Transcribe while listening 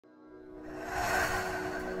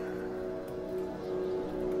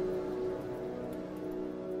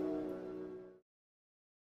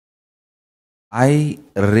I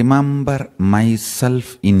remember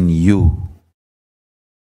myself in you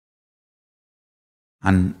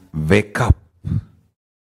and wake up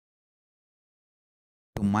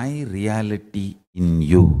to my reality in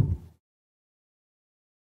you.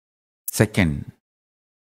 Second,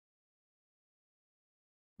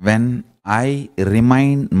 when I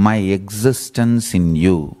remind my existence in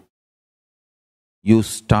you, you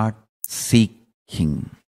start seeking.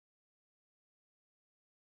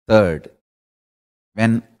 Third,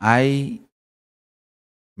 when I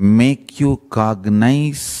make you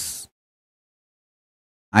cognize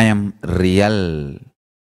I am real,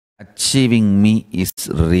 achieving me is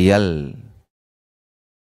real,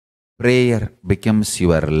 prayer becomes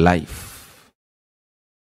your life.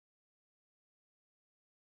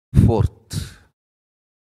 Fourth,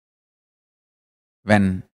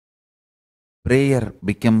 when prayer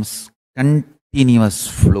becomes continuous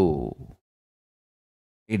flow,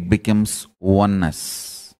 it becomes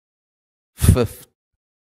oneness. Fifth,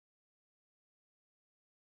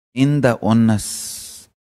 in the oneness,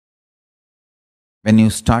 when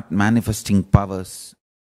you start manifesting powers,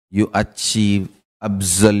 you achieve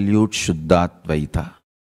absolute Shuddha Advaita.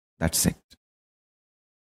 That's it.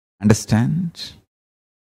 Understand?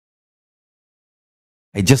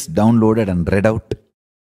 I just downloaded and read out.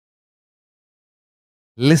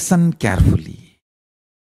 Listen carefully.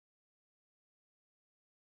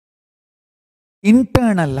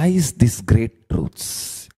 Internalize these great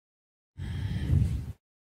truths.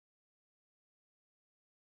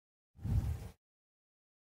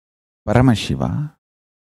 Paramashiva,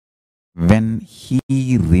 when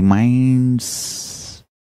he reminds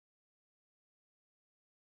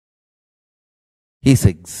his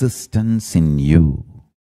existence in you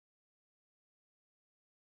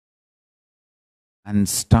and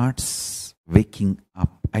starts waking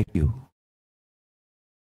up at you,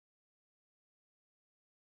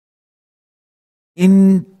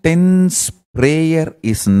 intense prayer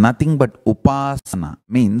is nothing but upasana,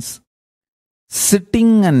 means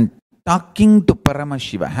sitting and talking to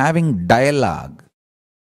Paramashiva, having dialogue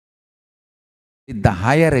with the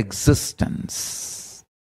higher existence.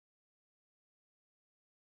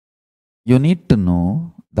 You need to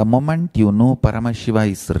know, the moment you know Paramashiva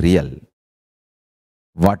is real,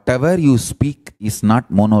 whatever you speak is not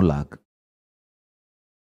monologue.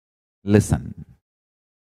 Listen.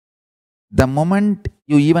 The moment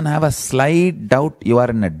you even have a slight doubt you are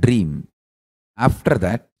in a dream, after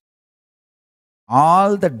that,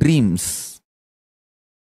 all the dreams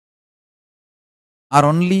are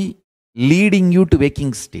only leading you to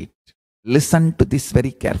waking state. Listen to this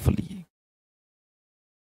very carefully.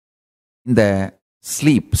 In the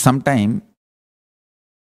sleep, sometime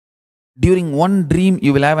during one dream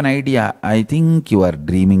you will have an idea, I think you are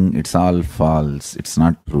dreaming, it's all false, it's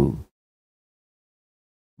not true.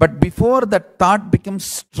 But before that thought becomes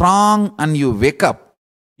strong and you wake up,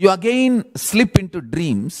 you again slip into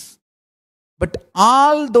dreams. But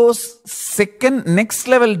all those second next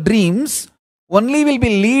level dreams only will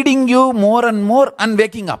be leading you more and more and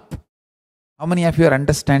waking up. How many of you are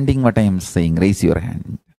understanding what I am saying? Raise your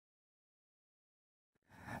hand.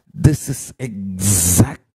 This is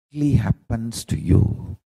exactly happens to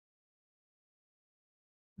you.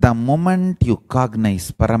 The moment you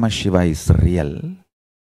cognize Paramashiva is real,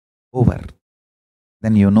 over,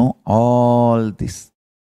 then you know all this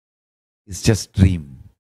is just dream.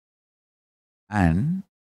 And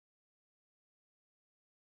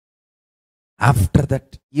after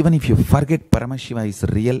that, even if you forget Paramashiva is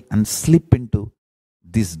real and slip into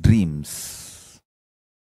these dreams,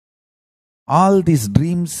 all these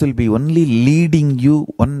dreams will be only leading you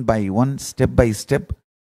one by one, step by step,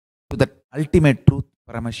 to that ultimate truth,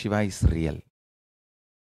 Paramashiva is real.